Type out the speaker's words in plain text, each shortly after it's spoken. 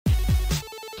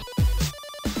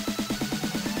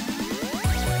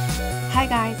Hi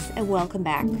guys, and welcome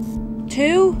back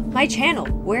to my channel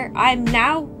where I'm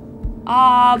now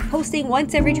posting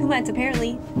once every 2 months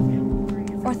apparently,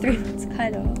 or 3 months,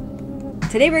 I don't know.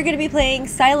 Today we're going to be playing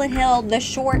Silent Hill The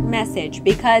Short Message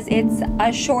because it's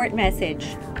a short message.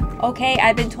 Okay,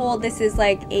 I've been told this is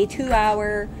like a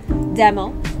 2-hour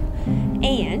demo,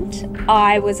 and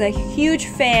I was a huge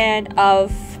fan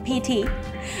of PT,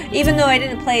 even though I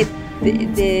didn't play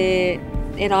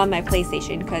it on my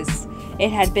PlayStation because it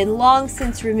had been long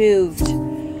since removed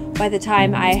by the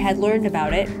time I had learned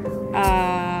about it.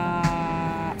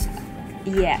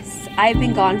 Yes, I've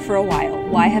been gone for a while.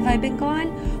 Why have I been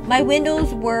gone? My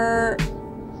windows were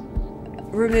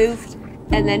removed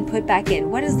and then put back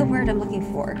in. What is the word I'm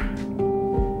looking for?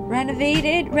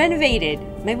 Renovated? Renovated.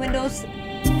 My windows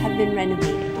have been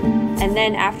renovated. And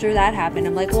then after that happened,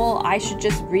 I'm like, well, I should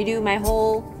just redo my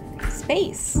whole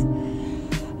space.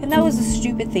 And that was a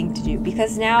stupid thing to do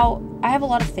because now I have a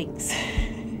lot of things.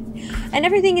 And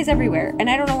everything is everywhere. And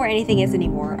I don't know where anything is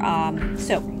anymore.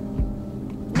 So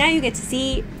now you get to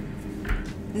see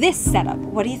this setup.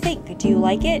 What do you think? Do you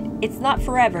like it? It's not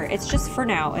forever. It's just for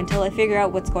now until I figure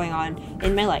out what's going on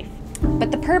in my life. But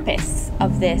the purpose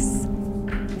of this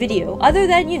video, other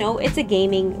than, you know, it's a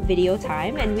gaming video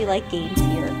time and we like games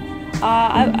here,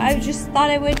 I just thought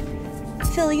I would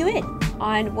fill you in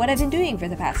on what I've been doing for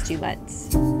the past 2 months,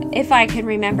 if I can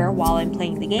remember while I'm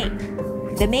playing the game.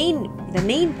 The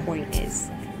main point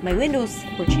is my windows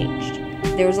were changed.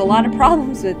 There was a lot of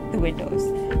problems with the windows,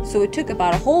 so it took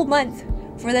about a whole month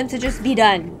for them to just be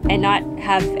done and not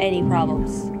have any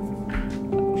problems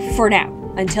for now,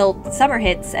 until summer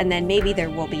hits, and then maybe there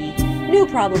will be new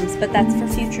problems, but that's for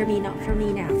future me, not for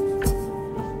me now.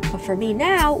 But for me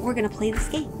now, we're gonna play this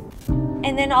game,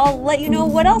 and then I'll let you know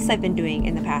what else I've been doing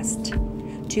in the past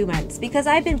 2 months, because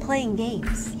I've been playing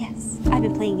games. Yes, I've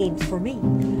been playing games for me.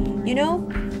 You know,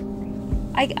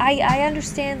 I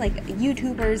understand, like,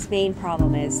 YouTubers' main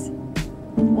problem is,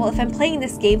 well, if I'm playing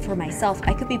this game for myself,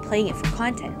 I could be playing it for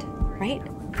content, right?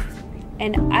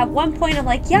 And at one point I'm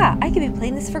like, yeah, I could be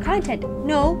playing this for content.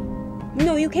 No,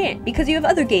 you can't, because you have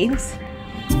other games.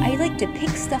 I like to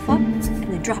pick stuff up and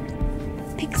then drop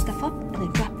them. Pick stuff up and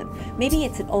then drop them. Maybe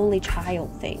it's an only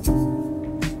child thing.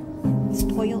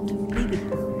 Spoiled, maybe.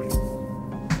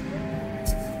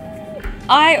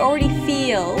 I already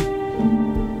feel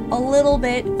a little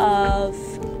bit of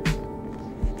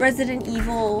Resident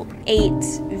Evil 8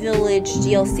 Village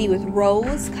DLC with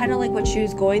Rose, kind of like what she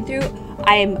was going through.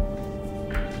 I'm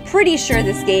pretty sure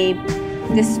this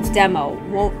demo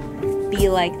won't be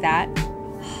like that.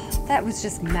 That was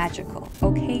just magical,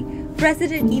 okay?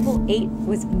 Resident Evil 8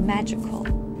 was magical.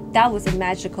 That was a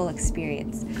magical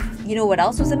experience. You know what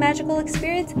else was a magical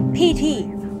experience? PT.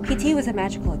 PT was a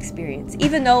magical experience.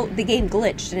 Even though the game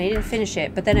glitched and I didn't finish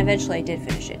it, but then eventually I did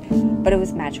finish it. But it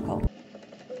was magical.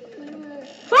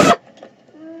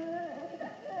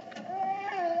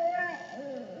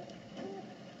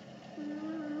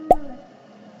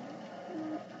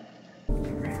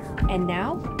 And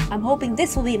now, I'm hoping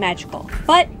this will be magical.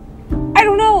 But I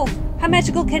don't know! How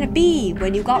magical can it be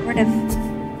when you got rid of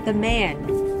the man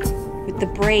with the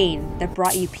brain that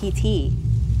brought you PT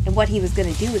and what he was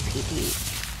gonna do with PT?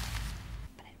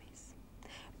 But anyways.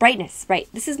 Brightness, right.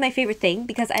 This is my favorite thing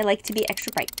because I like to be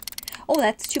extra bright. Oh,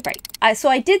 that's too bright. So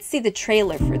I did see the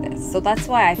trailer for this, so that's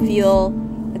why I feel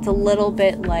it's a little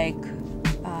bit like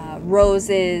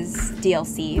Rose's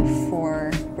DLC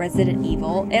for Resident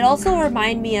Evil. It also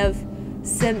reminded me of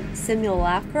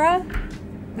Simulacra,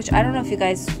 which I don't know if you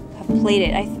guys have played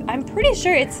it. I'm pretty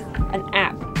sure it's an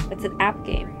app. It's an app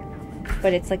game,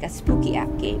 but it's like a spooky app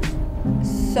game.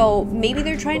 So maybe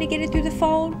they're trying to get it through the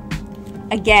phone.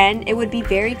 Again, it would be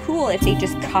very cool if they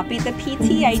just copied the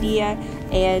PT idea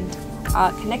and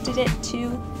connected it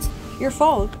to your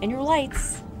phone and your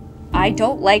lights. I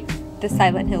don't like the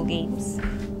Silent Hill games.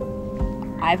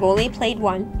 I've only played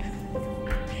one,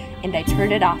 and I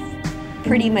turned it off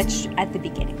pretty much at the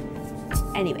beginning.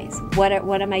 Anyways, what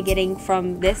am I getting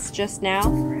from this just now?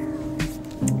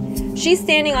 She's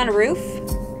standing on a roof.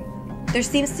 There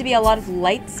seems to be a lot of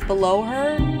lights below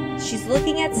her. She's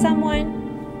looking at someone,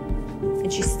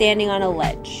 and she's standing on a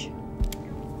ledge.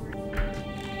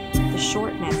 The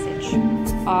short message.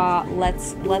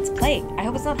 Let's play. I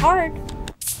hope it's not hard.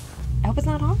 I hope it's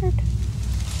not hard.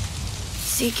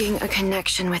 Seeking a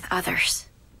connection with others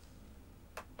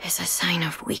is a sign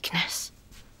of weakness.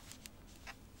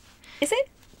 Is it?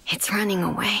 It's running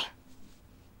away.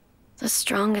 The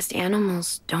strongest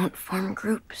animals don't form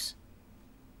groups.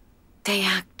 They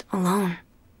act alone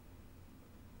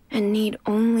and need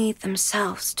only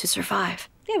themselves to survive.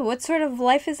 Yeah, but what sort of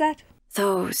life is that?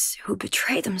 Those who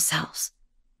betray themselves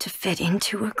to fit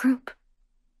into a group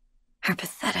are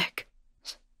pathetic.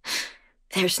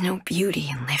 There's no beauty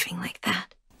in living like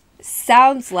that.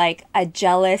 Sounds like a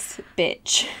jealous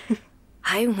bitch.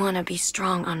 I want to be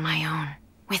strong on my own,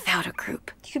 without a group.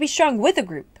 You could be strong with a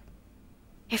group.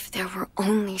 If there were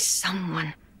only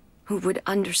someone who would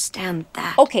understand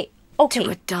that. Okay.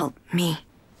 To adult me.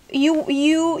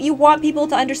 You want people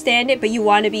to understand it, but you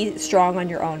want to be strong on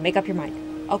your own. Make up your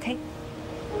mind. Okay?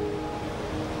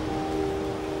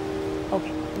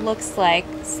 Okay. Looks like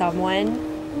someone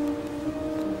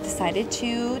decided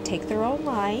to take their own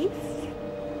life.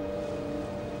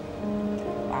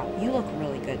 Wow, you look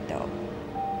really good though.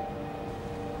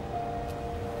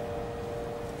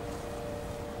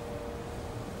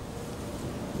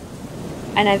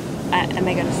 And am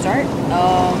I gonna start?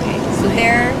 Oh, okay. So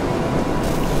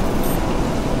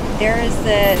there is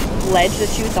the ledge that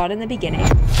she was on in the beginning.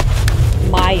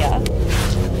 Maya,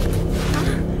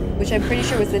 which I'm pretty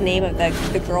sure was the name of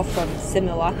the girl from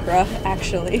Simulacra,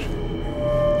 actually.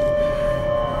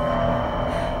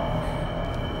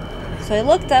 So I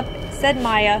looked up, it said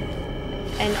Maya,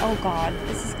 and oh god,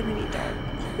 this is gonna be dark.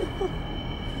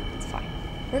 It's fine.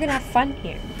 We're gonna have fun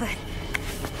here. But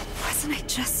wasn't I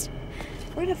just...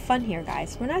 We're gonna have fun here,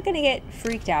 guys. We're not gonna get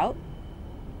freaked out.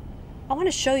 I want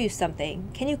to show you something.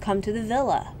 Can you come to the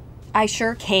villa? I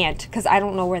sure can't, because I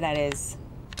don't know where that is.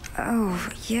 Oh,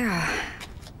 yeah.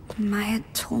 Maya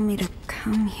told me to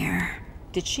come here.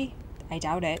 Did she? I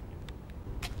doubt it.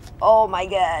 Oh my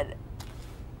god.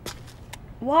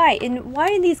 Why? Why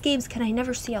in these games can I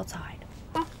never see outside?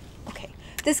 Oh, okay.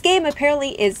 This game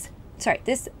apparently is... Sorry,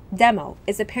 this demo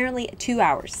is apparently 2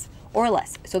 hours. Or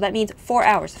less. So that means 4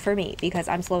 hours for me, because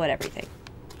I'm slow at everything.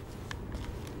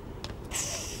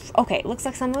 Okay, looks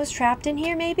like someone was trapped in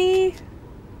here, maybe?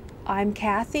 I'm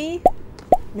Kathy?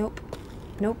 Nope.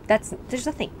 Nope, there's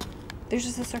nothing. There's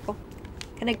just a circle.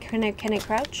 Can I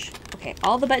crouch? Okay,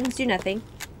 all the buttons do nothing.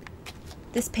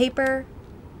 This paper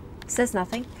says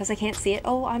nothing, because I can't see it.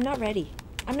 Oh, I'm not ready.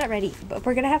 I'm not ready, but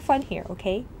we're gonna have fun here,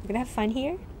 okay? We're gonna have fun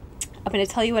here. I'm gonna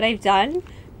tell you what I've done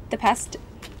the past...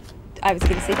 I was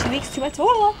gonna say 2 weeks, 2 months.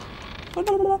 Oh, what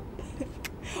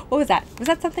was that? Was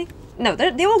that something? No,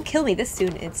 they won't kill me this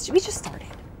soon. We just started.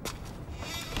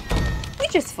 We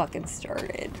just fucking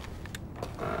started.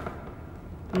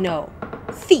 No.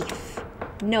 Thief.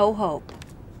 No hope.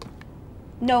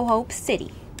 No Hope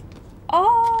City.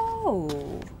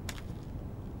 Oh.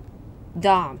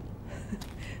 Dom.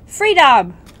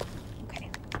 Freedom.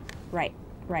 Okay. Right.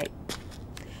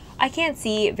 I can't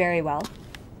see very well.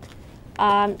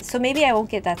 So maybe I won't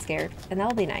get that scared, and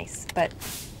that'll be nice, but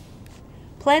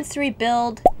plans to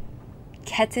rebuild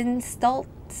Kettenstadt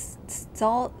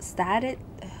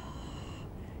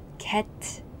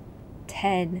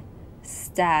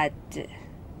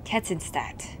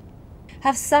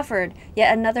have suffered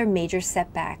yet another major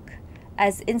setback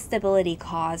as instability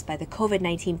caused by the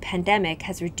COVID-19 pandemic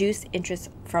has reduced interest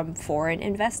from foreign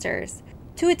investors.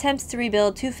 2 attempts to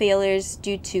rebuild, 2 failures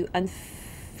due to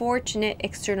unfortunate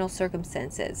external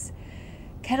circumstances.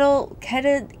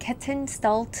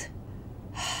 Kettenstadt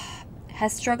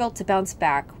has struggled to bounce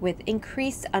back with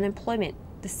increased unemployment.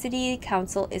 The city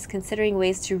council is considering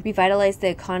ways to revitalize the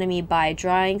economy by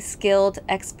drawing skilled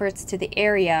experts to the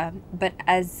area, but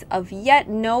as of yet,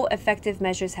 no effective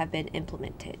measures have been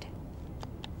implemented.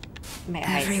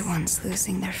 Everyone's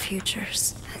losing their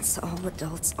futures. That's all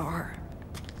adults are.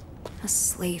 A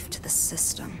slave to the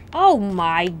system. Oh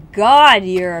my god,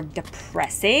 you're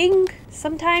depressing.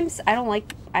 Sometimes I don't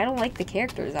like the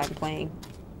characters I'm playing.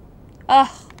 Ugh,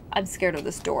 I'm scared of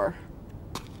this door.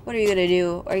 What are you gonna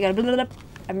do? Are you gonna blah, blah, blah?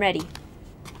 I'm ready.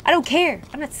 I don't care.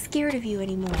 I'm not scared of you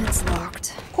anymore. It's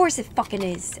locked. Of course it fucking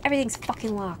is. Everything's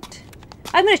fucking locked.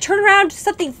 I'm gonna turn around.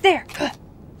 Something's there.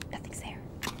 Nothing's there.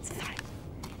 It's fine.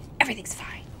 Everything's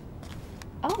fine.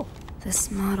 Oh. This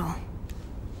model.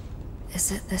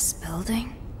 Is it this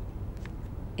building?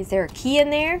 Is there a key in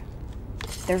there?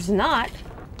 There's not.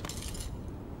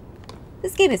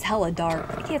 This game is hella dark.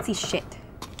 I can't see shit.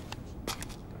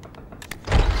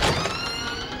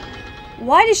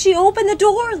 Why did she open the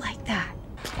door like that?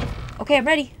 Okay, I'm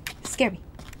ready. Scare me.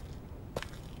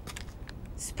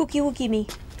 Spooky wookie me.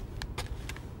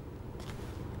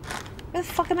 Where the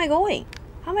fuck am I going?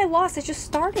 How am I lost? I just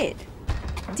started.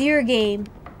 Dear game.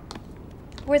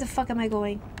 Where the fuck am I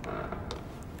going?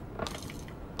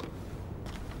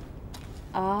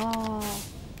 Oh.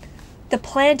 The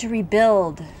plan to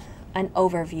rebuild. An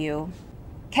overview.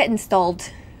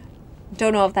 Kettenstadt.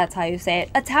 Don't know if that's how you say it.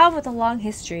 A town with a long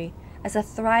history as a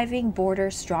thriving border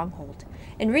stronghold.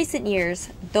 In recent years,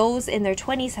 those in their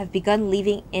 20s have begun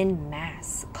leaving en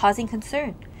masse, causing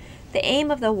concern. The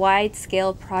aim of the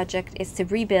wide-scale project is to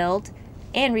rebuild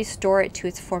and restore it to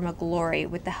its former glory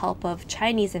with the help of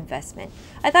Chinese investment.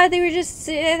 I thought you just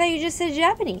said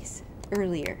Japanese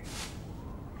earlier.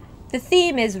 The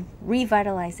theme is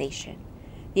revitalization.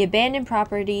 The abandoned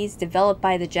properties developed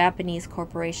by the Japanese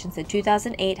corporations in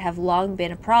 2008 have long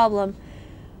been a problem,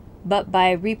 but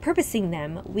by repurposing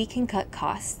them, we can cut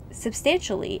costs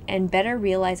substantially and better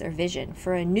realize our vision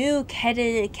for a new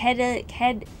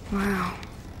Wow.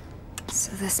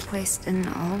 So this place didn't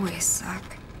always suck.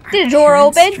 Did a door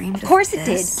open? Of course it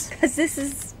did, because this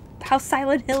is how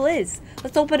Silent Hill is.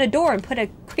 Let's open a door and put a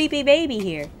creepy baby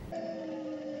here.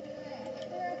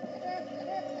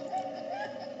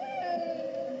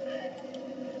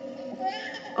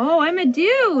 Oh, I'm a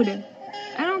dude.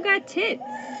 I don't got tits.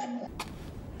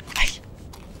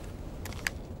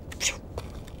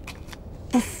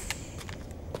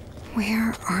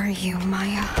 Where are you,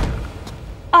 Maya?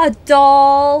 A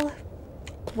doll.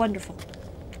 Wonderful.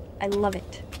 I love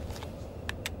it.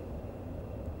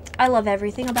 I love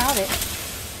everything about it.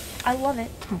 I love it.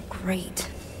 Oh, great.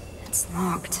 It's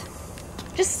locked.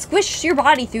 Just squish your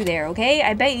body through there, okay?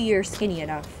 I bet you're skinny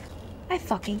enough. I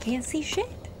fucking can't see shit.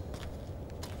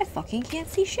 I fucking can't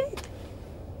see shit.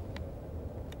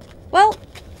 Well,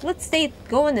 let's stay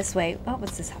going this way. Oh,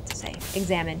 what's this have to say?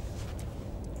 Examine.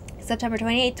 September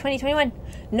 28, 2021.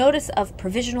 Notice of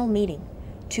provisional meeting.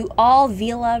 To all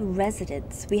Villa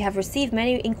residents, we have received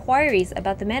many inquiries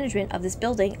about the management of this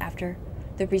building after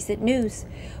the recent news.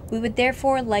 We would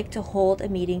therefore like to hold a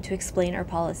meeting to explain our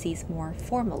policies more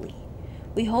formally.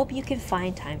 We hope you can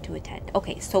find time to attend.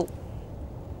 Okay, so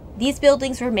these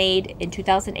buildings were made in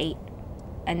 2008,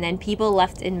 and then people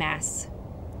left en masse.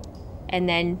 And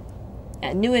then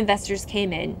new investors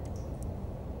came in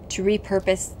to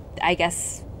repurpose, I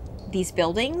guess, these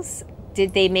buildings.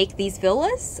 Did they make these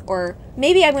villas? Or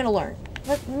maybe I'm going to learn.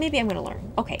 Maybe I'm going to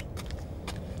learn. Okay.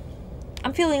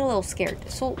 I'm feeling a little scared.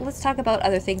 So let's talk about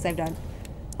other things I've done.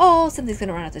 Oh, something's going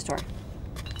to run out this door.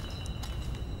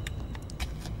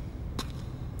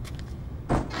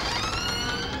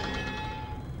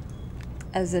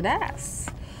 As an ass.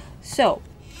 So,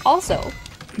 also,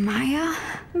 Maya?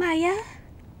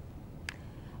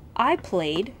 I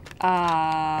played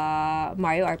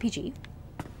Mario RPG.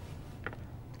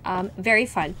 Very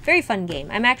fun game.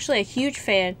 I'm actually a huge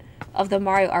fan of the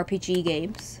Mario RPG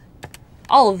games.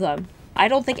 All of them. I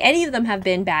don't think any of them have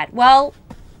been bad. Well,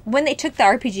 when they took the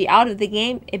RPG out of the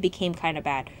game, it became kind of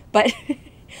bad. But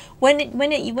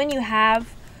when you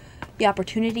have the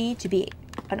opportunity to be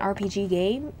an RPG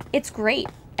game, it's great.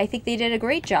 I think they did a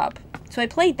great job. So I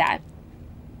played that.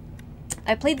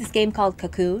 I played this game called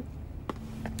Cocoon.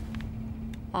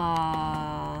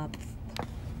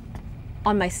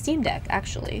 On my Steam Deck,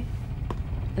 actually.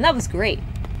 And that was great.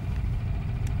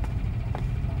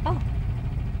 Oh.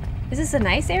 Is this a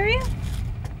nice area?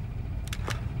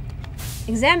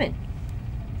 Examine.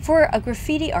 For a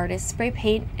graffiti artist, spray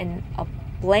paint and a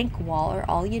blank wall are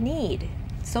all you need.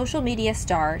 Social media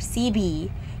star CB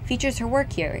features her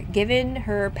work here. Given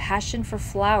her passion for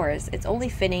flowers, it's only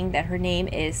fitting that her name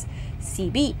is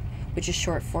CB, which is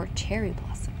short for cherry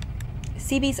blossom.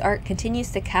 CB's art continues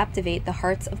to captivate the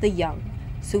hearts of the young,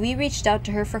 so we reached out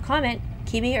to her for comment.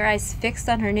 Keeping her eyes fixed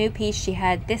on her new piece, she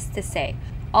had this to say: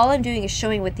 "All I'm doing is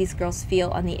showing what these girls feel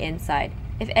on the inside.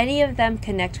 If any of them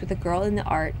connect with the girl in the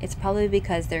art, it's probably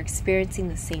because they're experiencing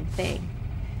the same thing."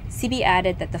 CB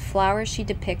added that the flowers she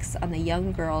depicts on the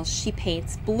young girls she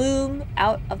paints bloom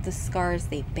out of the scars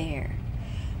they bear.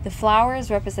 The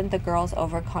flowers represent the girls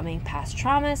overcoming past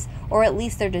traumas, or at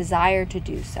least their desire to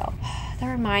do so. That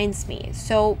reminds me,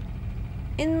 so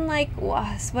in like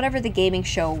whatever the gaming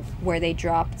show where they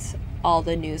dropped all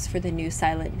the news for the new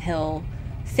Silent Hill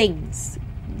things,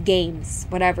 games,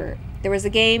 whatever, there was a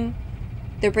game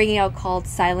they're bringing out called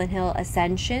Silent Hill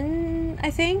Ascension,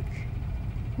 I think?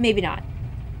 Maybe not.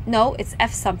 No, it's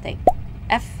F something.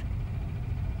 F.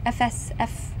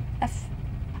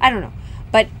 I don't know.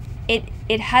 But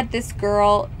it had this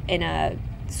girl in a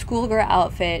schoolgirl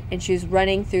outfit, and she was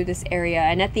running through this area,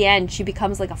 and at the end she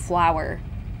becomes like a flower.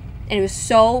 And it was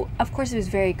so, of course it was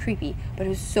very creepy, but it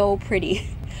was so pretty.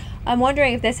 I'm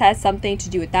wondering if this has something to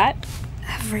do with that.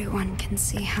 Everyone can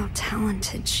see how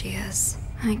talented she is.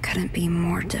 I couldn't be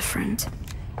more different.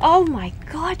 Oh my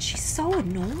god, she's so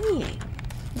annoying.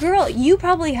 Girl, you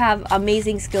probably have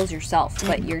amazing skills yourself,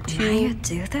 but you're too... Maya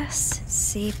do this?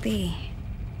 CB.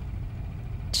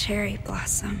 Cherry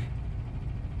blossom.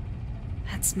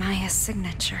 That's Maya's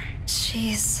signature.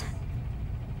 She's...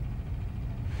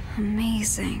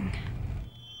 amazing.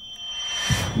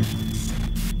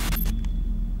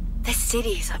 The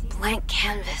city's a blank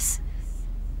canvas.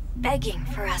 begging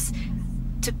for us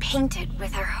to paint it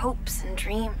with our hopes and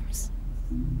dreams.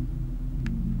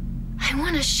 I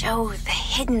want to show the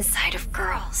hidden side of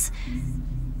girls.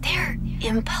 Their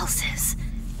impulses.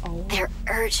 Oh. Their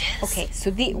urges. Okay,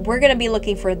 so we're gonna be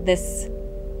looking for this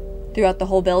throughout the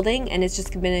whole building, and it's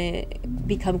just gonna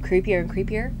become creepier and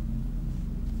creepier.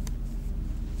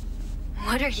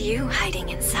 What are you hiding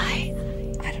inside?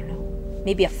 I don't know.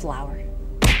 Maybe a flower.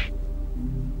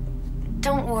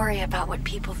 Don't worry about what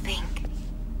people think.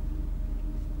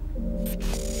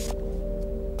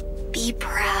 Be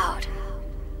proud.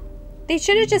 They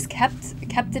should have just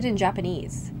kept it in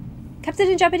Japanese. Kept it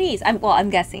in Japanese. I'm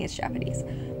guessing it's Japanese,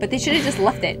 but they should have just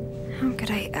left it. How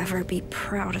could I ever be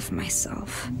proud of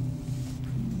myself?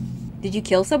 Did you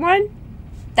kill someone?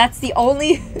 That's the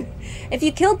only... If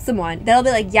you killed someone, they'll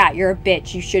be like, yeah, you're a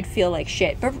bitch. You should feel like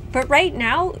shit. But right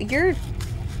now,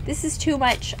 this is too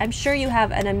much. I'm sure you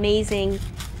have an amazing...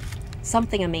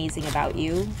 something amazing about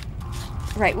you.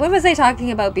 Right, what was I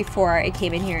talking about before I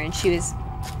came in here and she was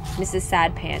Mrs.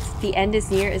 Sad Pants? The end is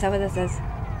near. Is that what that says?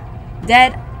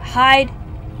 Dead. Hide.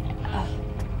 Oh.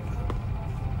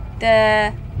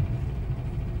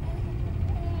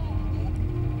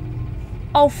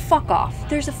 Oh, fuck off.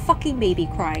 There's a fucking baby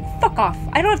crying. Fuck off.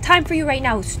 I don't have time for you right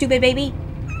now, stupid baby.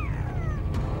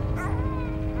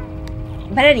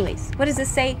 But anyways, what does this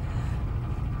say?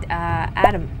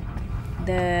 Adam.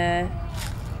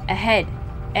 Ahead.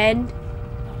 End.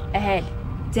 Ahead.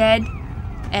 Dead.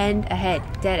 End. Ahead.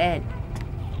 Dead end.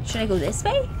 Should I go this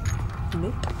way?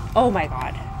 Nope. Oh my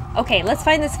god. Okay, let's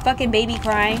find this fucking baby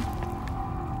crying.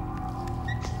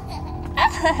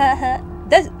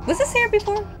 Was this here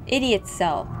before? Idiot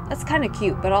Cell. That's kind of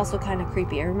cute, but also kind of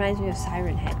creepy. It reminds me of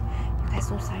Siren Head. You guys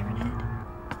know Siren Head?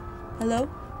 Hello?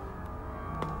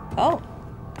 Oh.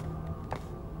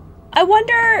 I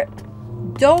wonder...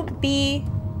 Don't be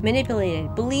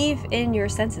manipulated. Believe in your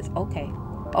senses. Okay.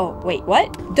 Oh, wait,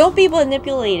 what? Don't be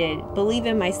manipulated. Believe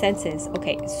in my senses.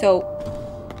 Okay, so...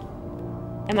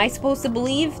 Am I supposed to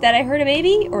believe that I heard a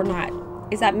baby or not?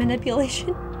 Is that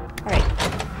manipulation? Alright.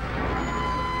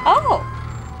 Oh!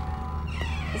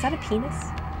 Is that a penis?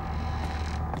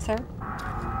 Sir?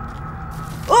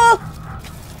 Oh!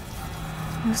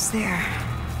 Who's there?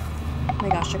 Oh my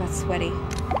gosh, I got sweaty.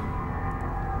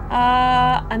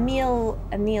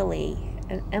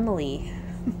 Emily.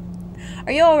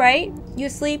 Are you alright? You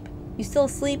asleep? You still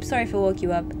asleep? Sorry if I woke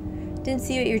you up. Didn't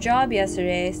see you at your job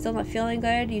yesterday. Still not feeling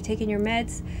good? You taking your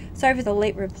meds? Sorry for the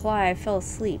late reply. I fell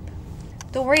asleep.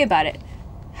 Don't worry about it.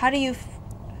 How do you...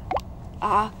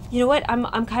 you know what? I'm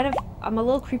a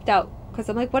little creeped out because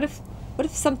I'm like, what if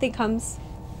something comes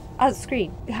out of the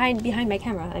screen behind my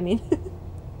camera? I mean,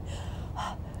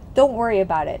 don't worry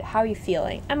about it. How are you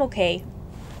feeling? I'm okay.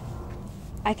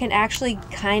 I can actually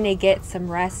kind of get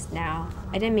some rest now.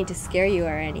 I didn't mean to scare you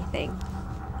or anything.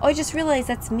 Oh, I just realized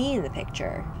that's me in the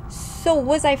picture. So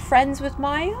was I friends with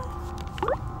Maya?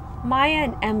 Maya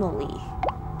and Emily.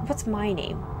 What's my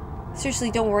name?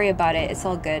 Seriously, don't worry about it. It's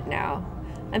all good now.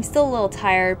 I'm still a little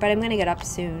tired, but I'm gonna get up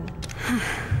soon.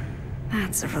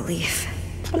 That's a relief.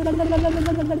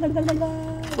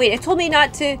 Wait, it told me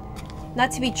not to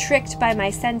be tricked by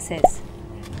my senses.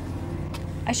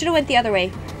 I should have went the other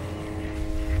way.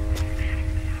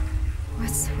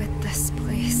 What's with this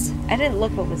place? I didn't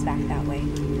look what was back that way.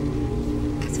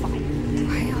 It's fine.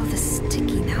 Why all the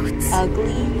sticky notes?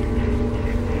 Ugly.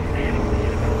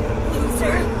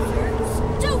 Loser!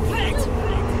 Stupid!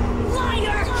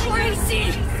 Liar!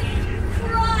 Crazy!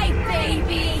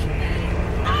 Crybaby!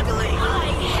 Ugly! I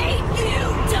hate you,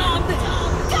 dumb!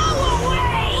 Go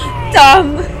away! Dumb!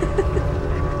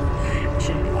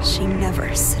 Shouldn't be that. She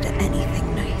never said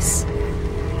anything nice.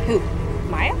 Who?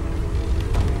 Maya?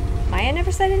 Maya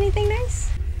never said anything nice?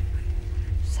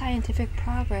 Scientific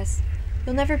progress.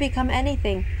 You'll never become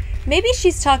anything. Maybe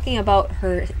she's talking about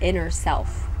her inner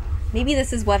self. Maybe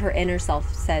this is what her inner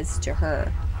self says to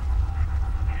her.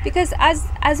 Because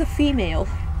as a female,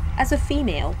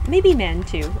 maybe men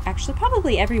too, actually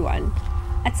probably everyone,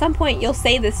 at some point you'll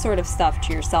say this sort of stuff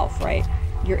to yourself, right?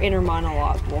 Your inner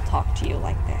monologue will talk to you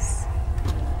like this.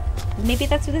 Maybe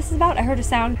that's what this is about. I heard a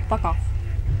sound. Fuck off.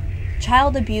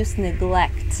 Child abuse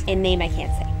neglect. A name I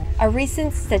can't say. A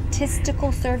recent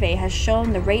statistical survey has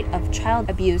shown the rate of child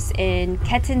abuse in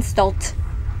Kettenstadt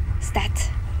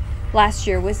last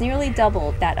year was nearly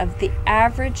double that of the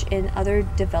average in other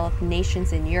developed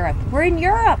nations in Europe. We're in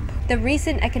Europe! The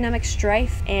recent economic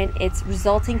strife and its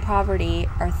resulting poverty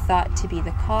are thought to be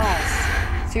the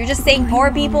cause. So you're just saying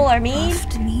poor people are mean?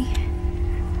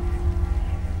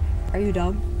 Are you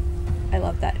dumb? I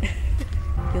love that.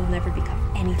 You'll never become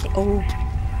anything. Oh,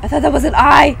 I thought that was an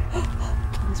eye!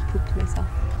 I almost pooped myself.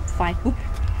 fine. Oop.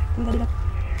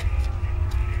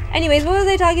 Anyways, what was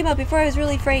I talking about before I was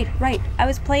really afraid? Right, I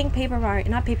was playing Mario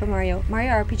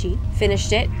RPG.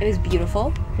 Finished it. It was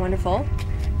beautiful, wonderful,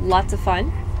 lots of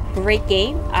fun, great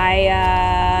game.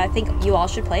 I think you all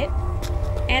should play it.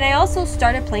 And I also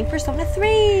started playing Persona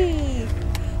 3,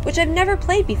 which I've never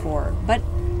played before, but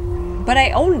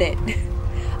I owned it.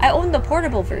 I owned the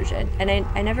portable version, and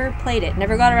I never played it.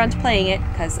 Never got around to playing it,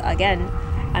 because, again,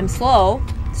 I'm slow.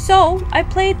 So, I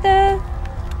played the...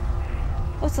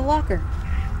 What's the locker?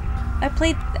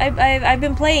 I've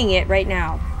been playing it right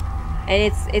now.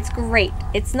 And it's great.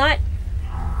 It's not...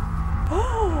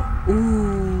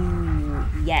 Ooh,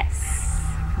 yes.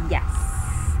 Yes.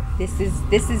 This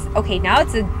is... Okay, now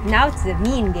it's a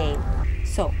mean game.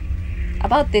 So,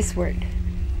 about this word.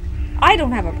 I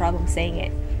don't have a problem saying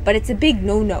it. But it's a big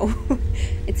no-no.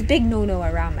 It's a big no-no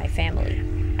around my family.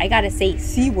 I gotta say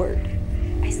C word.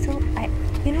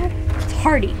 You know, it's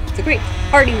hearty. It's a great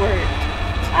hearty word.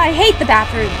 I hate the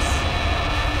bathrooms.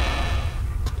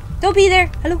 Don't be there.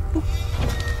 Hello.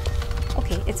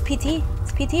 Okay, it's PT.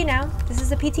 It's PT now. This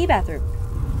is a PT bathroom.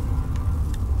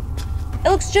 It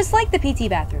looks just like the PT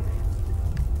bathroom.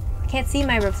 I can't see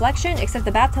my reflection, except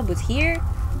the bathtub was here.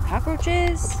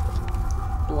 Cockroaches.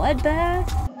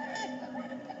 Bloodbath.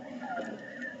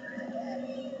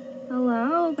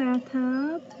 Hello,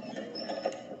 bathtub.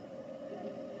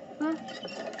 Huh?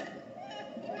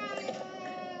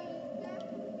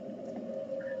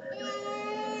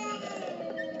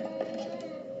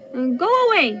 Go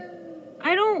away!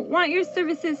 I don't want your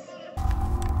services.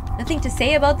 Nothing to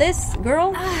say about this,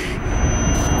 girl? This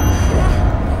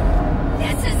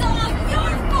is all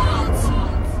your fault!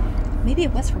 Maybe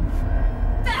it was from...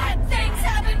 Bad things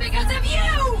happen because of you!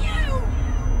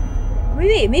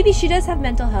 Maybe she does have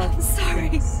mental health. I'm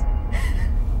sorry.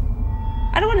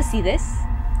 I don't want to see this.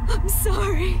 I'm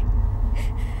sorry.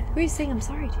 Who are you saying I'm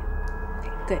sorry to?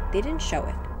 Okay, good. They didn't show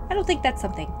it. I don't think that's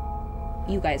something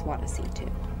you guys want to see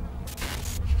too.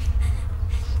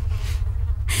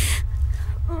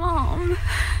 Mom.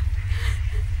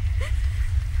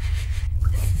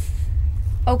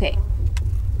 Okay.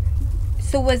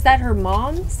 So was that her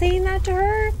mom saying that to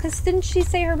her? Because didn't she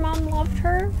say her mom loved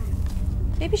her?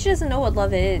 Maybe she doesn't know what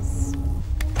love is.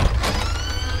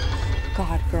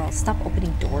 God, girl, stop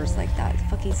opening doors like that. It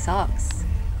fucking sucks.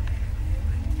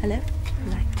 Hello?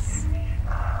 Relax.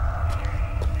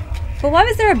 But why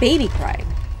was there a baby crying?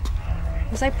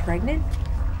 Was I pregnant?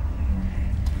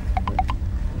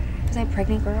 Was I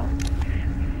pregnant, girl?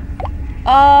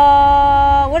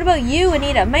 What about you,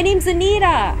 Anita? My name's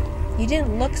Anita! You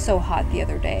didn't look so hot the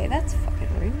other day. That's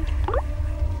fucking rude.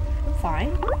 I'm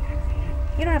fine.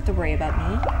 You don't have to worry about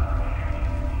me.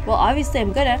 Well, obviously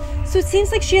I'm gonna. So it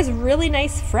seems like she has really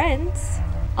nice friends.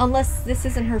 Unless this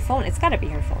isn't her phone. It's gotta be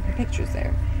her phone. Her picture's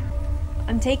there.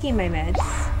 I'm taking my meds.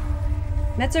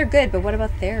 Meds are good, but what about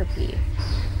therapy?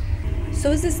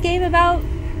 So is this game about,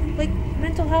 like,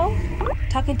 mental health?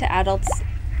 Talking to adults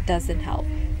doesn't help.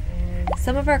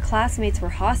 Some of our classmates were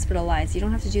hospitalized. You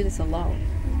don't have to do this alone.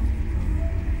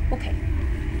 Okay.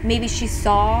 Maybe she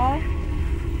saw...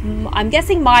 I'm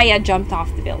guessing Maya jumped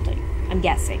off the building. I'm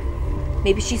guessing.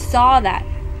 Maybe she saw that.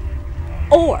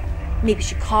 Or maybe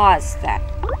she caused that.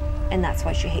 And that's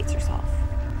why she hates herself.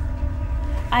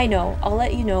 I know. I'll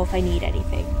let you know if I need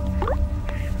anything.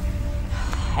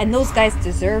 And those guys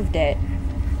deserved it.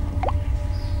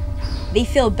 They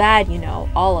feel bad, you know.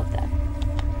 All of them.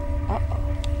 Uh-oh.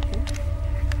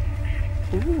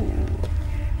 Ooh.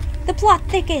 The plot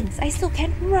thickens. I still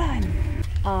can't run.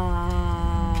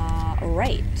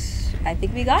 Right. I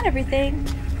think we got everything.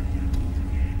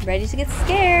 Ready to get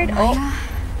scared. Maya? Oh.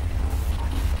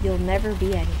 You'll never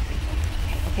be anything.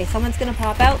 Okay, someone's gonna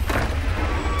pop out.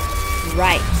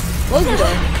 Right. Close the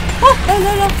door. Oh, no.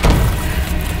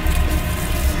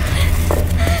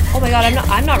 Oh my god,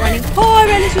 I'm not running. Oh, I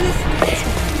ran into this.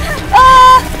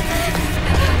 Ah!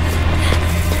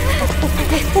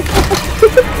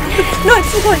 No, it's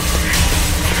still going.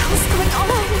 What's going on?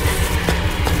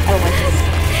 I don't like this.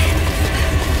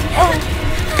 Oh.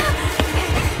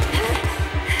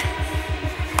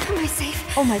 Am I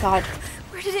safe? Oh my god.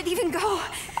 Where did it even go?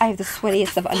 I have the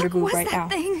sweatiest of underboob was right that now.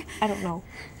 thing? I don't know.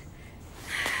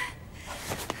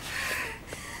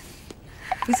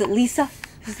 Who's it, Lisa?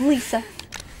 Who's Lisa?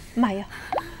 Maya,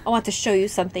 I want to show you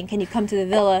something. Can you come to the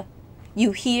villa?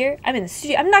 You here? I'm in the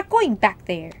studio. I'm not going back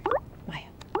there. Maya.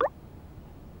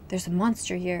 There's a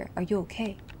monster here. Are you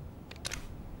okay?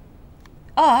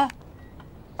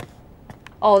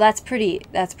 Oh, that's pretty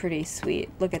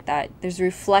sweet. Look at that. There's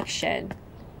reflection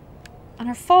on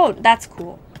her phone. That's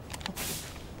cool.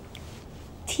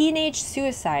 teenage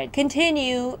suicide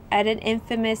continue at an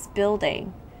infamous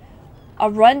building. A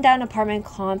rundown apartment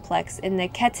complex in the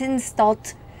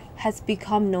Kettenstadt has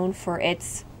become known for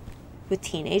its, with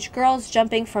teenage girls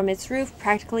jumping from its roof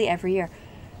practically every year.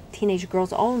 Teenage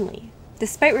girls only.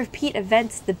 Despite repeat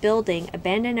events, the building,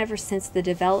 abandoned ever since the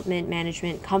development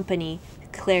management company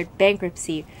declared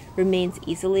bankruptcy, remains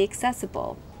easily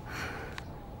accessible.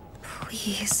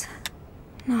 Please.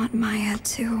 Not Maya,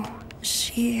 too.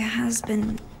 She has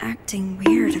been acting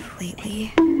weird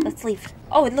lately. Let's leave.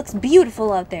 Oh, it looks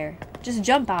beautiful out there. Just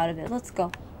jump out of it. Let's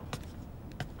go.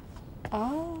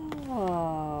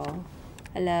 Oh.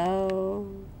 Hello.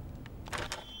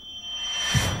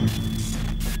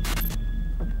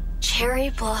 Cherry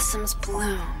blossoms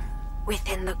bloom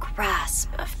within the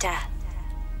grasp of death.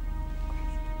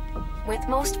 With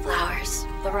most flowers,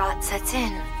 the rot sets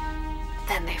in,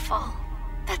 then they fall.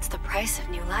 That's the price of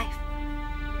new life.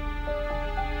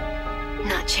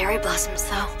 Not cherry blossoms,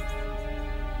 though.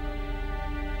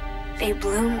 They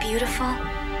bloom beautiful,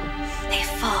 they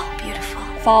fall beautiful.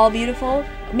 Fall beautiful?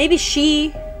 Maybe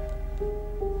she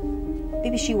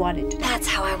wanted to. That's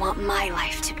how I want my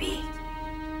life to be.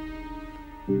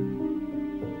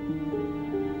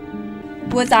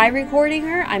 Was I recording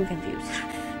her? I'm confused.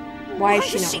 Why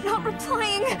is she not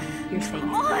replying? Oh, you're saying.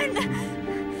 Come on!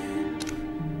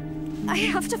 I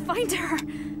have to find her.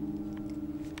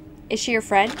 Is she your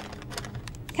friend?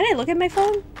 Can I look at my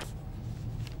phone?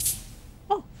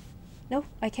 Oh. No,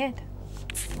 I can't.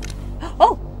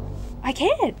 Oh! I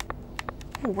can!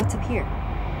 Oh, what's up here?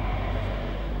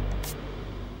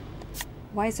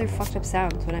 Why is there fucked up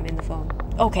sounds when I'm in the phone?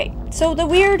 Okay, so the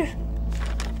weird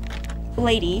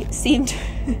lady seemed...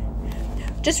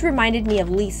 just reminded me of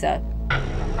Lisa.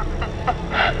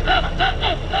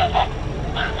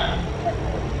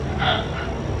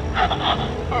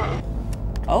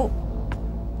 Oh.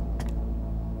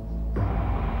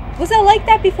 Was that like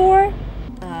that before?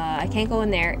 I can't go in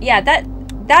there. Yeah,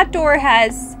 that door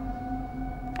has,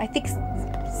 I think,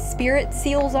 spirit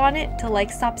seals on it to like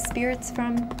stop spirits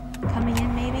from coming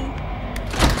in, maybe.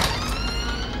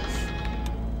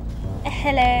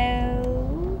 Hello.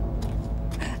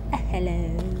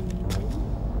 Hello.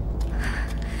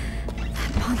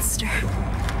 That monster.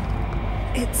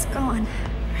 It's gone,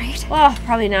 right? Well,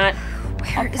 probably not.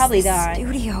 Where I'll probably is this die.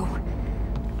 studio?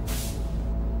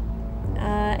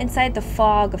 Inside the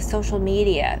fog of social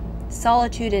media,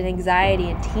 solitude and anxiety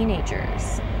in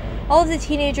teenagers. All of the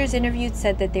teenagers interviewed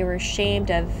said that they were ashamed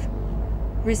of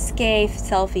risque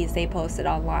selfies they posted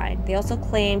online. They also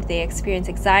claimed they experienced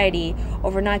anxiety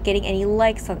over not getting any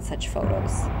likes on such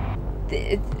photos.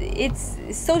 It's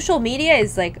social media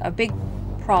is like a big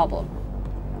problem,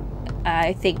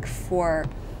 I think, for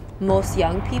most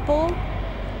young people.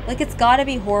 Like, it's gotta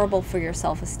be horrible for your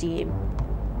self-esteem.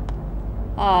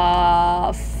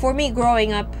 For me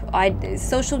growing up,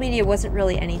 social media wasn't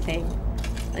really anything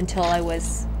until I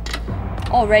was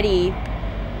already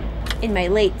in my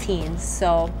late teens,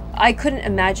 so I couldn't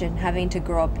imagine having to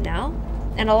grow up now.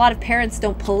 And a lot of parents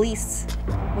don't police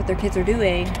what their kids are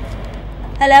doing.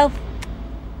 Hello?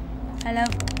 Hello?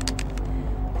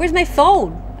 Where's my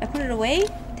phone? I put it away?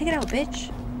 Take it out, bitch.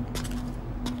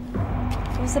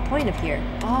 What was the point of here?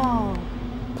 Oh.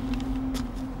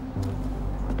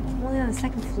 I'm only on the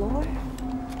second floor?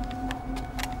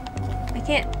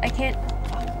 I can't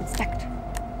inspect.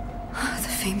 The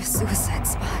famous suicide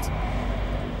spot.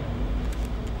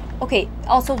 Okay,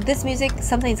 also this music,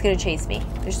 something's gonna chase me.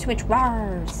 There's too much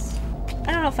bars.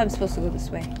 I don't know if I'm supposed to go this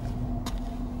way.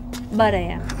 But I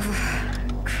am.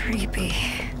 Creepy.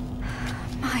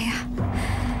 Maya.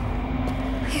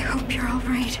 I hope you're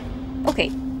alright.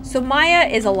 Okay, so Maya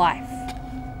is alive.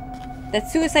 That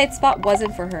suicide spot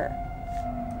wasn't for her.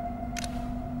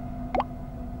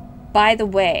 By the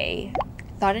way,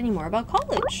 thought any more about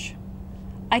college?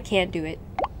 I can't do it.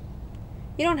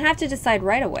 You don't have to decide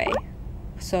right away.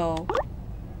 So,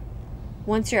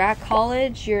 once you're at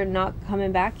college, you're not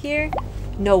coming back here?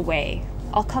 No way.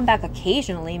 I'll come back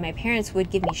occasionally. My parents would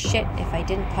give me shit if I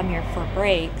didn't come here for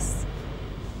breaks.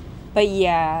 But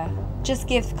yeah, just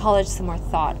give college some more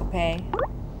thought, okay?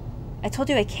 I told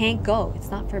you I can't go.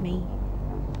 It's not for me.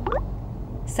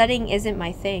 Studying isn't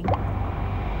my thing.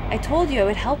 I told you I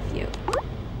would help you.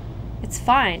 It's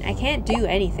fine. I can't do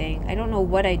anything. I don't know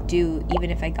what I'd do even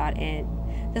if I got in.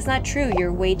 That's not true.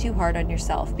 You're way too hard on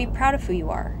yourself. Be proud of who you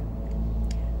are.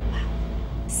 Wow.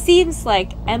 Seems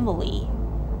like Emily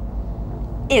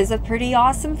is a pretty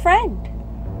awesome friend.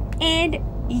 And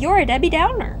you're a Debbie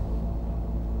Downer.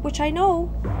 Which I know.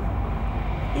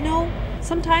 You know,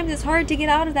 sometimes it's hard to get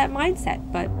out of that mindset,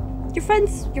 but your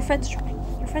friend's trying.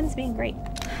 Your friend's being great.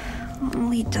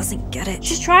 Emily doesn't get it.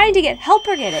 She's trying to help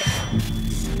her get it.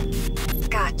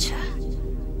 Gotcha.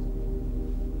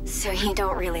 So you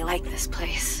don't really like this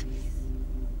place?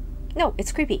 No,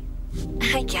 it's creepy.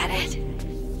 I get it.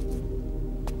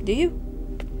 Do you?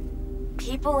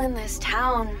 People in this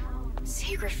town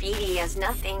see graffiti as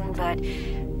nothing but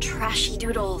trashy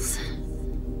doodles.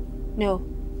 No.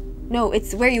 No,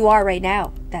 it's where you are right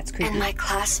now. That's creepy. And my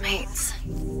classmates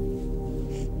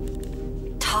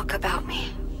talk about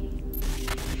me.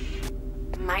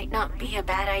 Might not be a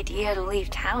bad idea to leave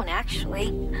town,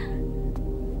 actually.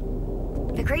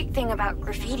 The great thing about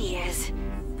graffiti is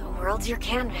the world's your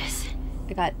canvas.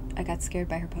 I got scared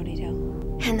by her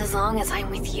ponytail. And as long as I'm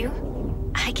with you,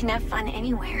 I can have fun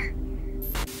anywhere.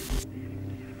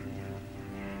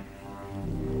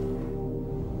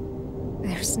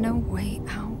 There's no way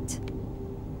out.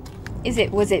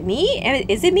 Was it me?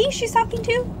 Is it me she's talking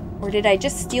to? Or did I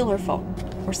just steal her phone?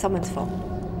 Or someone's phone?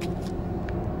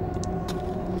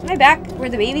 Am I back where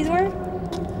the babies were?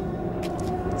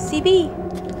 CB.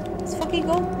 Let's fucking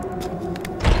go.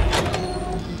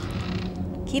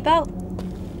 Keep out.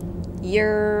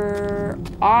 You're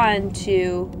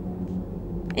onto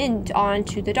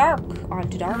the dark.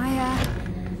 Onto dark. Maya,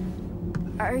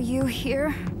 are you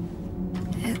here?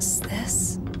 Is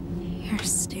this your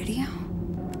studio?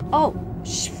 Oh,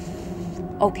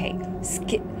 okay.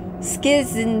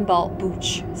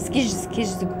 Skizenbooch.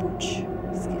 Skizenbooch.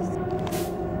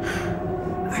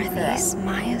 Are these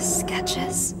Maya's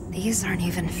sketches? These aren't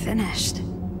even finished.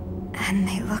 And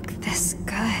they look this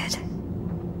good.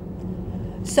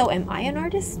 So am I an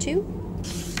artist too?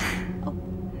 Oh.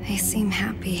 They seem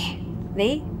happy.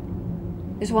 They?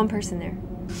 There's one person there.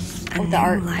 Oh, the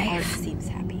art seems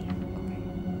happy.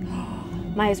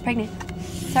 Okay. Maya's pregnant.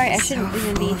 Sorry, I shouldn't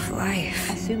even be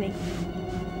assuming.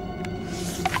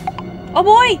 Oh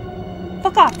boy!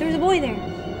 Fuck off, there's a boy there.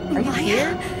 Are you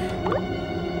here?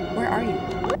 Where are you?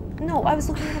 No, I was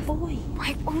looking at a boy.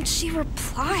 Why won't she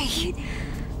reply?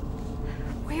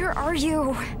 Where are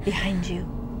you? Behind you.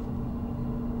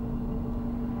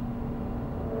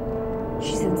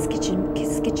 She's in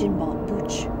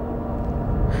Skizenbooch.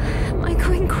 Am I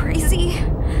going crazy?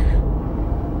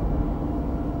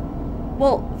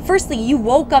 Well, firstly, you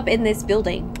woke up in this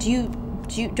building.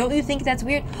 Don't you think that's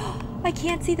weird? I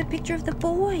can't see the picture of the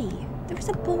boy. There was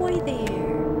a boy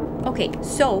there. Okay,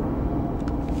 so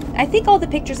I think all the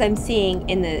pictures I'm seeing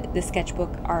in the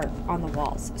sketchbook are on the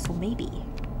walls. So maybe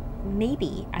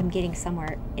I'm getting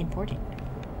somewhere important.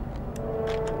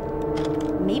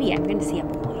 Maybe I'm gonna see a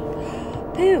boy.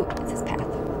 Pooh! It's his path.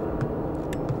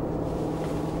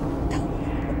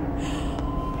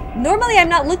 Normally I'm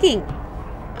not looking.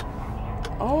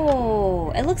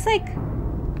 Oh, it looks like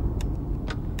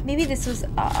maybe this was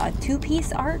a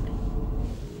two-piece art.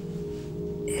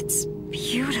 It's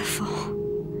beautiful.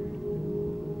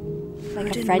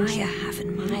 Like a friendship.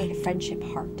 Like a friendship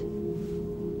heart.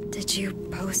 Did you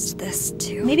post this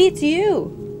too? Maybe it's you.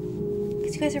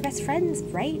 Because you guys are best friends,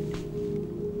 right?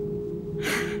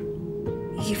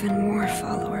 Even more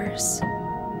followers.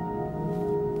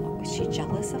 Was she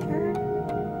jealous of her?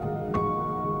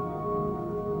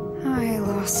 I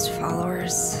lost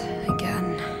followers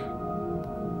again.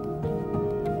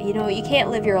 You know, you can't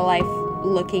live your life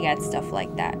looking at stuff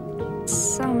like that.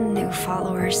 Some new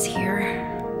followers here.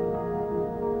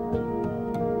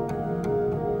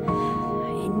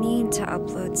 I need to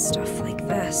upload stuff like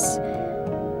this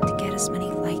to get as many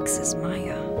likes as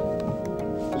Maya.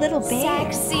 Little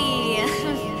bear. Sexy.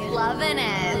 Loving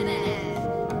it.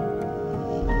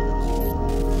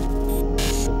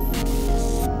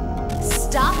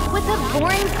 Stop with the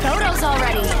boring photos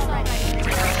already.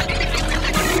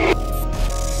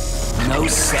 No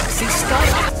sexy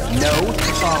stuff, no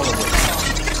followers.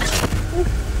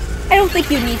 I don't think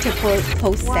you need to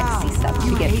post sexy stuff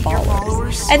to get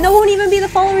followers. And those won't even be the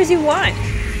followers you want,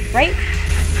 right?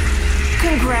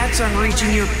 Congrats on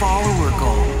reaching your follower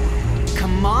goal.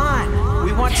 Come on,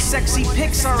 we want sexy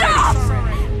pics already. Stop!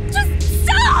 Just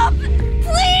stop!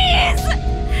 Please!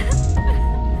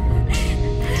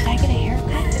 Did I get a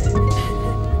haircut?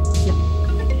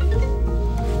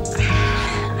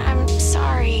 I'm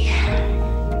sorry.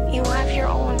 You have your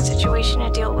own situation to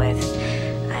deal with.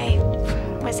 I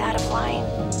was out of line.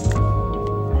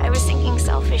 I was thinking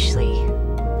selfishly.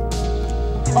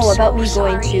 Oh, about me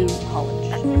going to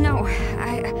college. No,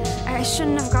 I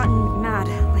shouldn't have gotten mad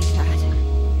like that.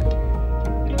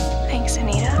 Thanks,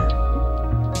 Anita.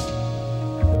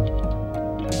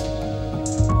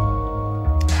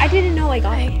 I didn't know I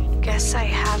got it. I guess I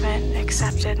haven't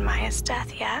accepted Maya's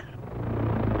death yet.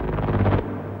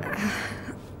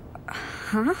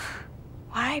 Huh?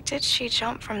 Why did she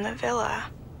jump from the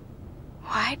villa?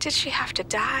 Why did she have to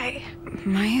die?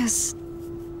 Maya's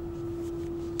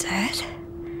dead?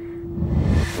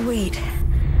 Wait.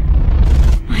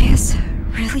 Maya's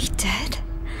really dead?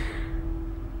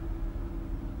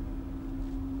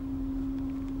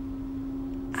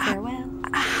 Farewell.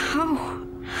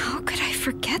 How could I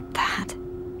forget that?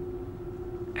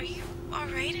 Are you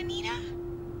alright, Anita?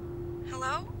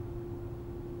 Hello?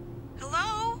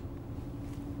 Hello?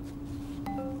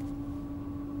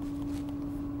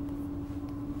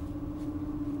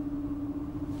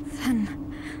 Then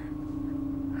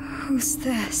who's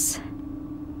this?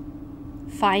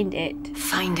 Find it.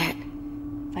 Find it.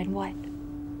 Find what?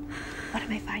 What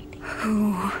am I finding?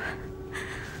 Who?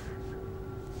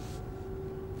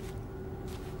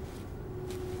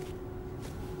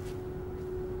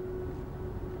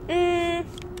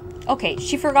 Okay,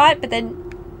 she forgot, but then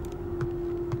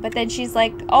she's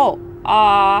like, oh,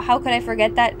 how could I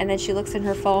forget that? And then she looks in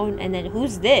her phone, and then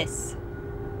who's this?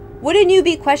 Wouldn't you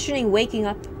be questioning waking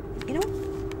up? You know?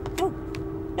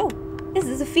 No, this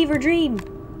is a fever dream.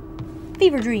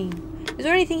 Fever dream. Is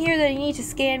there anything here that I need to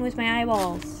scan with my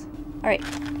eyeballs? All right.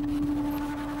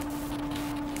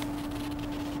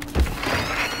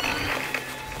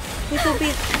 This will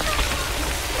be.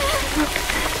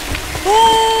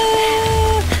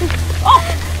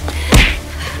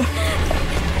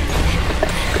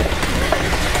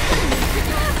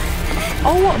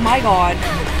 Oh my god.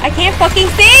 I can't fucking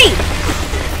see!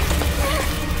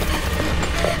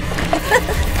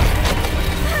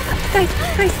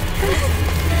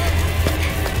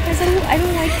 Guys,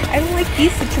 I don't like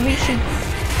these situations.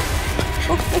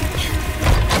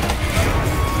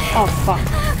 Oh fuck.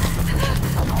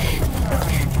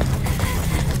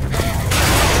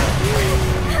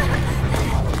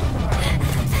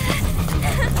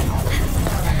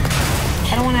 I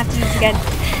don't want to have to do this again.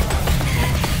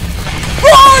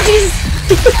 Oh, Jesus!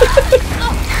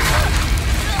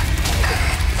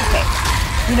 Okay.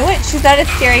 You know what? She's not as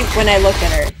scary when I look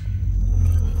at her.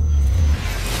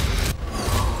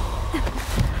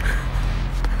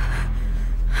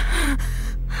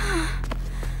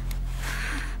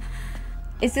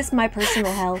 Is this my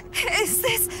personal hell? Is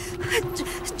this a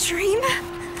dream?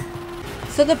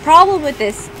 So the problem with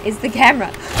this is the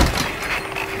camera.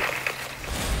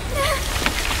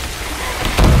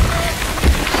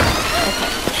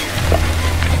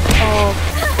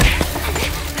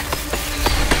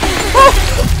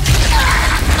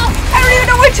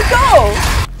 To go!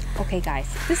 Okay, guys,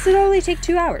 this would only take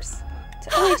 2 hours.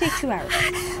 It'll only take 2 hours.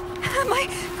 Am I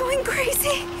going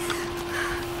crazy?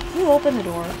 Can you open the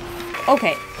door?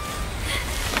 Okay.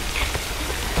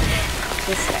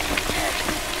 This way.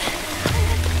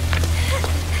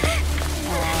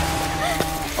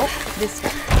 Oh, this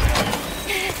way.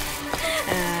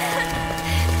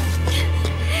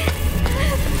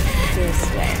 This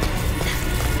way.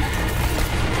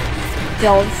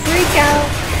 Don't freak out.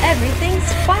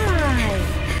 Everything's fine.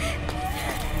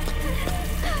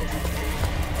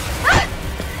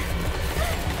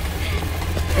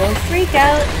 Don't freak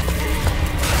out.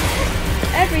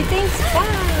 Everything's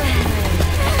fine.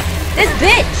 This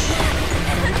bitch.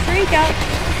 Don't freak out.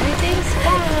 Everything's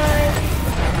fine.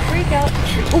 Freak out.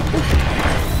 Ooh, ooh.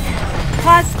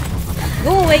 Pause.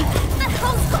 Go away. What the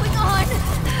hell's going on?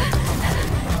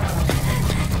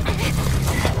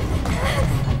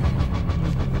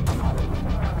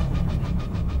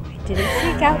 Didn't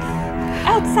freak out.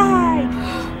 Outside!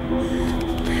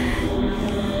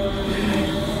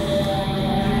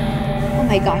 Oh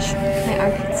my gosh, my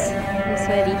armpits. I'm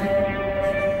sweaty.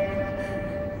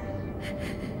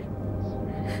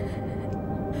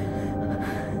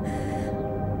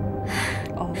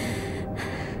 Oh.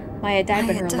 Maya died,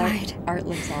 but her art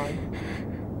lives on.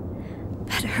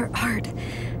 But her art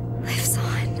lives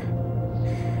on.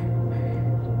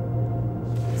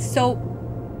 So,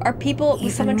 are people,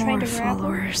 was someone trying to grab her?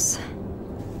 Followers.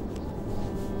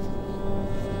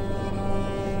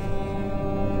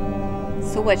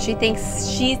 So what, she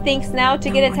thinks now to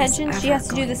get attention she has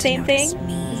to do the same thing?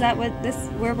 Is that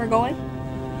where we're going?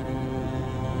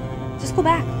 Just go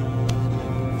back.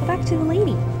 Go back to the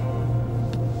lady.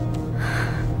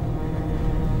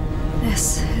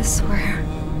 This is where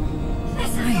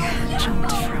I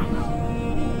jumped from.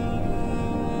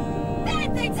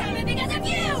 Bad things happen because of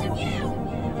you!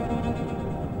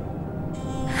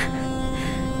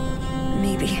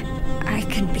 Maybe I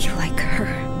can be like her.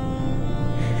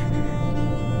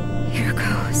 Here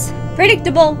goes.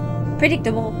 Predictable!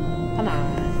 Predictable. Come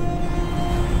on.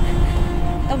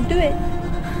 Don't do it.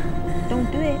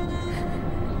 Don't do it.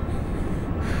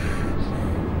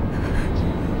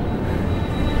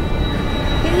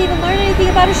 We didn't even learn anything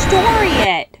about her story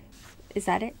yet. Is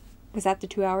that it? Was that the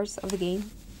 2 hours of the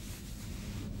game?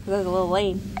 That was a little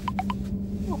lame.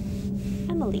 Oh,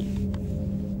 Emily.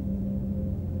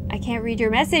 I can't read your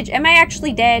message. Am I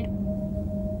actually dead?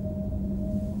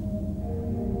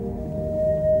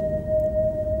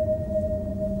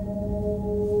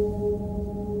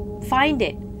 Find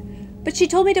it. But she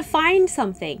told me to find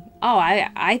something. Oh,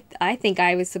 I think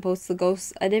I was supposed to go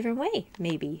a different way,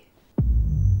 maybe.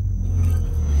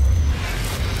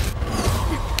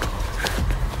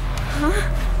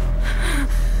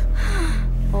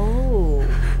 Oh.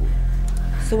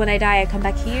 So when I die, I come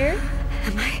back here?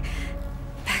 Am I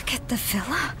back at the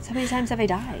villa? So many times have I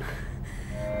died?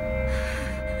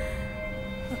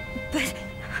 But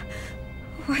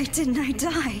why didn't I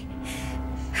die?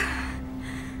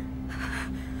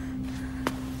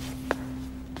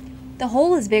 The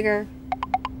hole is bigger.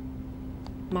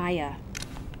 Maya.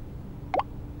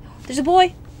 There's a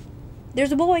boy.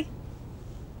 There's a boy.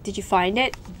 Did you find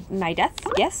it? My death?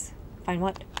 Yes. Find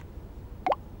what?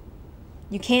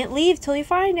 You can't leave till you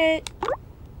find it.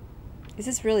 Is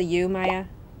this really you, Maya?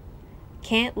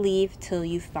 Can't leave till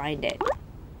you find it.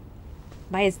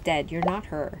 Maya's dead. You're not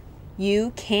her.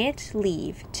 You can't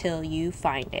leave till you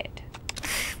find it.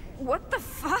 What the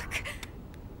fuck?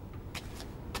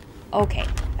 Okay.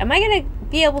 Am I gonna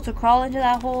be able to crawl into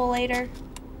that hole later?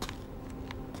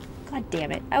 God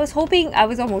damn it. I was hoping I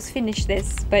was almost finished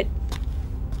this, but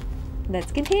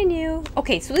let's continue.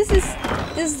 Okay, so this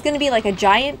is gonna be like a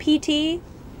giant PT.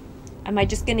 Am I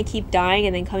just gonna keep dying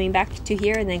and then coming back to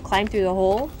here and then climb through the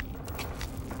hole?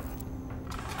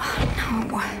 Oh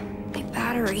no, the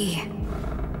battery.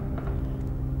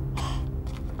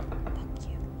 Fuck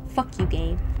you. Fuck you,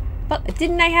 game. But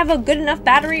didn't I have a good enough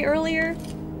battery earlier?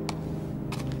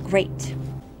 Great.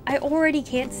 I already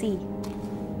can't see.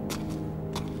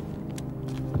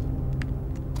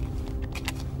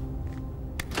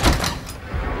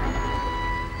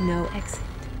 No exit.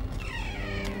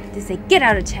 They say, get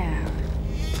out of town.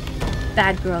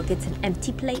 Bad girl gets an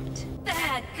empty plate.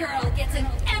 Bad girl gets an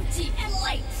empty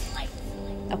plate.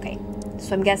 Okay,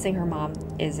 so I'm guessing her mom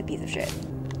is a piece of shit.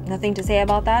 Nothing to say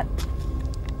about that?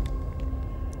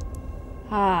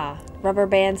 Ah, rubber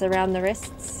bands around the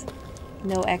wrists.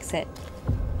 No exit.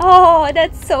 Oh,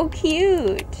 that's so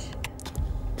cute.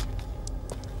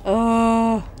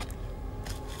 Oh.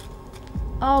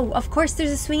 Oh, of course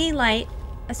there's a swinging light.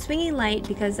 A swinging light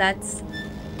because that's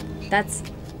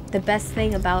the best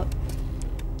thing about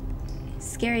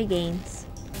scary games.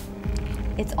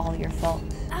 It's all your fault.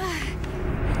 This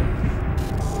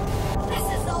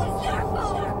is all your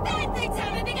fault. Bad things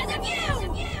happen because of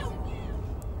you.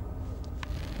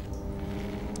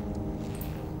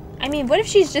 I mean, what if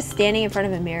she's just standing in front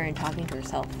of a mirror and talking to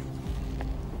herself?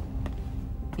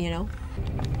 You know?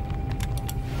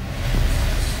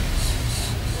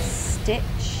 Stitch.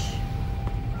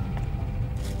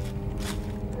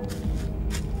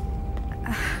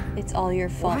 It's all your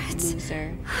fault, What?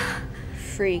 loser.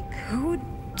 Freak. Who would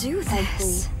do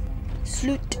this?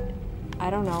 Sloot. I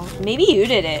don't know. Maybe you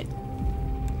did it.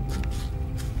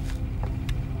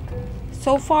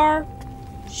 So far,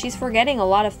 she's forgetting a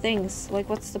lot of things. Like,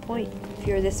 what's the point if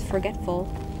you're this forgetful?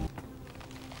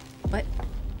 What?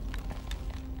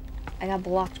 I got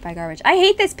blocked by garbage. I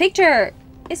hate this picture!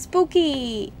 It's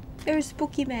spooky! There's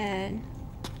Spooky Man.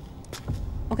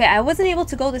 Okay, I wasn't able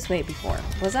to go this way before.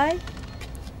 Was I?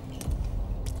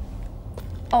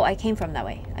 Oh, I came from that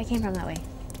way. I came from that way.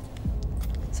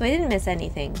 So I didn't miss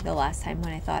anything the last time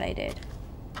when I thought I did.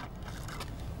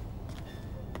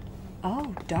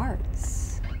 Oh,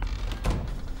 darts.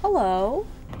 Hello.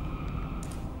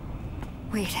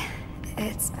 Wait,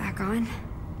 it's back on?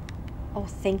 Oh,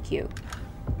 thank you.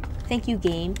 Thank you,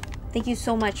 game. Thank you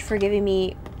so much for giving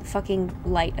me fucking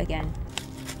light again.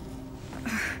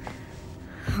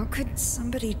 How could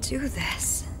somebody do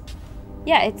this?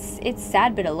 Yeah, it's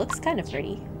sad, but it looks kind of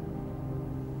pretty.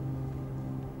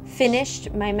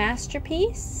 Finished my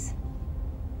masterpiece.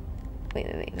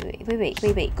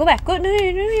 Wait. Go back. Go. No,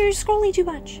 you're scrolling too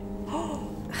much.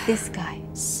 This guy.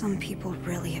 Some people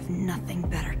really have nothing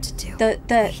better to do.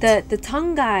 The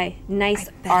tongue guy. Nice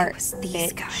I bet art. it was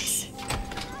these bitch. guys.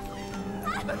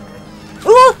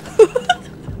 Ooh!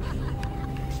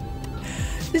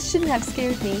 This shouldn't have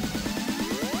scared me.